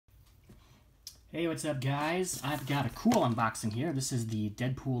Hey, what's up, guys? I've got a cool unboxing here. This is the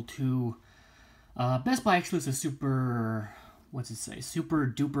Deadpool 2 Best Buy exclusive super... what's it say? Super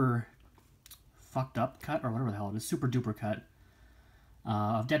duper fucked up cut, or whatever the hell it is. Super duper cut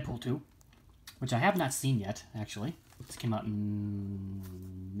of Deadpool 2, which I have not seen yet, actually. This came out in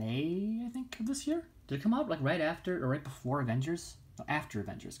May, I think, of this year. Did it come out like right after or right before Avengers? No, after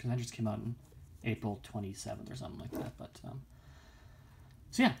Avengers, because Avengers came out in April 27th or something like that. But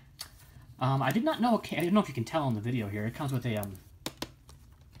so yeah. I did not know. I didn't know if you can tell in the video here. It comes with a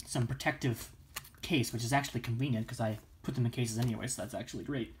some protective case, which is actually convenient because I put them in cases anyway, so that's actually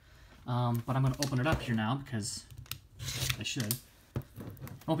great. But I'm going to open it up here now because I should. It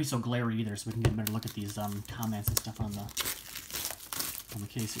won't be so glary either, so we can get a better look at these comments and stuff on the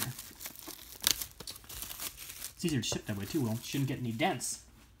case here. It's easier to ship that way too. We shouldn't get any dents.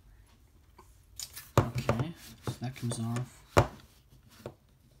 Okay, so that comes off.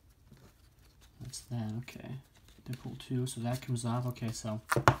 That's that, okay. Deadpool 2, so that comes off. Okay, so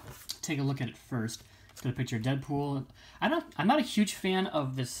take a look at it first. It's got a picture of Deadpool. I'm not a huge fan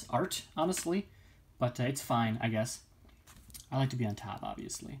of this art, honestly, but it's fine, I guess. I like to be on top,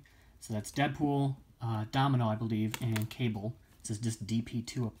 obviously. So that's Deadpool, Domino, I believe, and Cable. It says just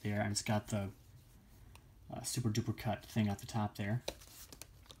DP2 up there, and it's got the super duper cut thing at the top there.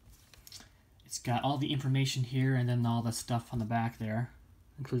 It's got all the information here, and then all the stuff on the back there.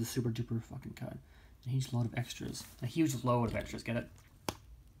 Includes a super duper fucking cut. A huge load of extras. A huge load of extras, get it?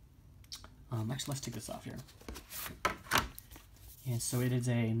 Actually, let's take this off here. And so it is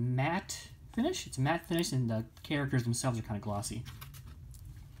a matte finish. It's a matte finish, and the characters themselves are kind of glossy.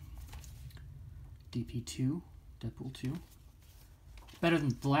 DP2, Deadpool 2. Better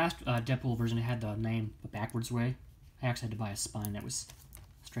than the last Deadpool version. It had the name the backwards way. I actually had to buy a spine that was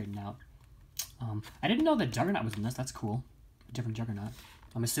straightened out. I didn't know that Juggernaut was in this. That's cool. A different Juggernaut.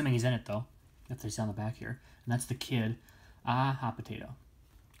 I'm assuming he's in it, though, if he's on the back here. And that's the kid. Ah, hot potato.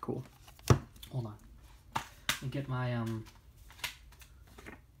 Cool. Hold on. Let me get my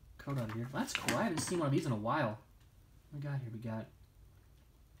coat out of here. Well, that's cool. I haven't seen one of these in a while. What we got here? We got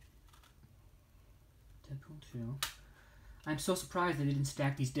Deadpool 2. I'm so surprised they didn't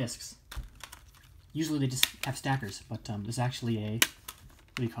stack these discs. Usually they just have stackers, but there's actually a,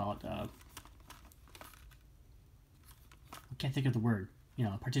 what do you call it? I can't think of the word. You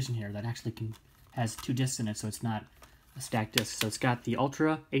know, a partition here that actually has two discs in it, so it's not a stacked disc. So it's got the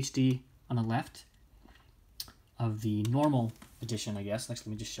Ultra HD on the left of the normal edition, I guess.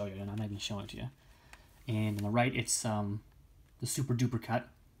 Actually, let me just show you, and I'm not even showing it to you. And on the right, it's the Super Duper Cut,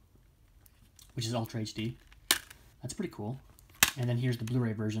 which is Ultra HD. That's pretty cool. And then here's the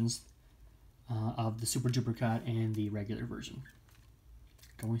Blu-ray versions of the Super Duper Cut and the regular version.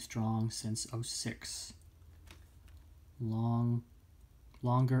 Going strong since '06.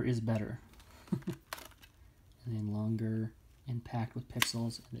 Longer is better. And then longer and packed with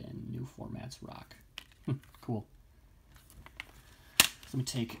pixels, and then new formats rock. Cool. So let me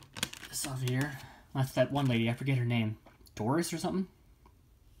take this off here. That's that one lady, I forget her name. Doris or something?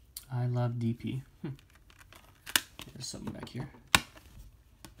 I love DP. There's something back here.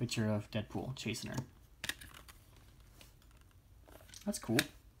 Picture of Deadpool chasing her. That's cool.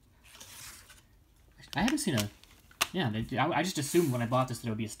 I haven't seen a... Yeah, I just assumed when I bought this that it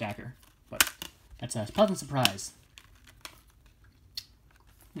would be a stacker, but that's a pleasant surprise.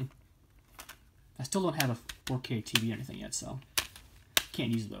 I still don't have a 4K TV or anything yet, so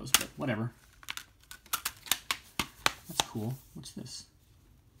can't use those, but whatever. That's cool. What's this?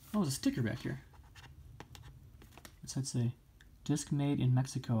 Oh, there's a sticker back here. What's that say? Disc made in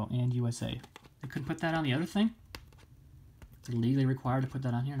Mexico and USA. They couldn't put that on the other thing? Is it legally required to put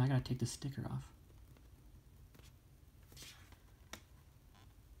that on here? And I gotta take this sticker off.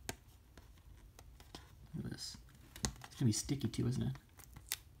 Look at this. It's gonna be sticky too, isn't it?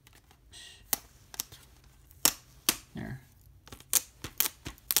 There.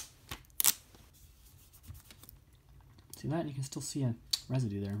 See that? You can still see a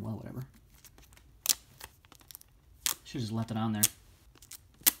residue there. Well, whatever. Should have just left it on there.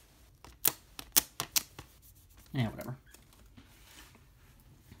 Yeah, whatever.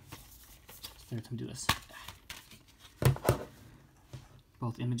 Let's do this.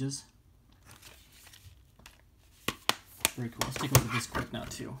 Both images. Very cool. Let's take a look at this quick now,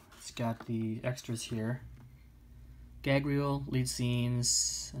 too. It's got the extras here. Gag reel, lead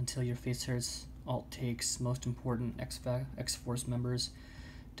scenes, until your face hurts, alt takes, most important X-Force members,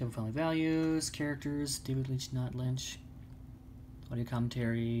 double family values, characters, David Leitch, not Lynch, audio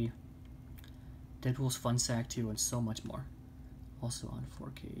commentary, Deadpool's fun sack, too, and so much more. Also on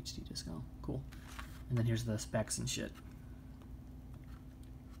 4K HD disc. Oh, cool. And then here's the specs and shit.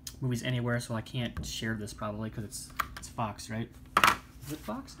 Movies Anywhere, so I can't share this probably because it's Fox, right? Is it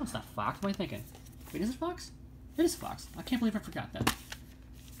Fox? No, it's not Fox. What am I thinking? Wait, is it Fox? It is Fox. I can't believe I forgot that.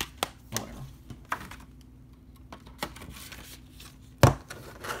 Or whatever.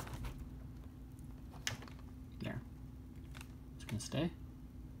 There. It's gonna stay.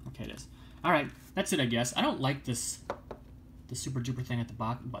 Okay, it is. All right, that's it, I guess. I don't like this, the super duper thing at the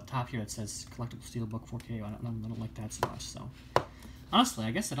top here that says collectible Steelbook 4K. I don't like that so much. So honestly,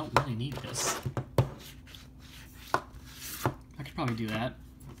 I guess I don't really need this. I could probably do that.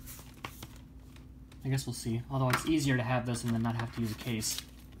 I guess we'll see. Although it's easier to have this and then not have to use a case.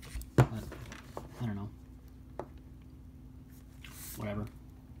 But I don't know. Whatever.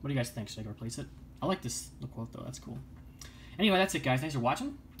 What do you guys think? Should I go replace it? I like this quote though. That's cool. Anyway, that's it, guys. Thanks for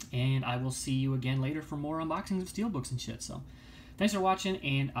watching, and I will see you again later for more unboxings of Steelbooks and shit. So, thanks for watching,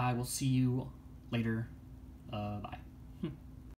 and I will see you later. Bye.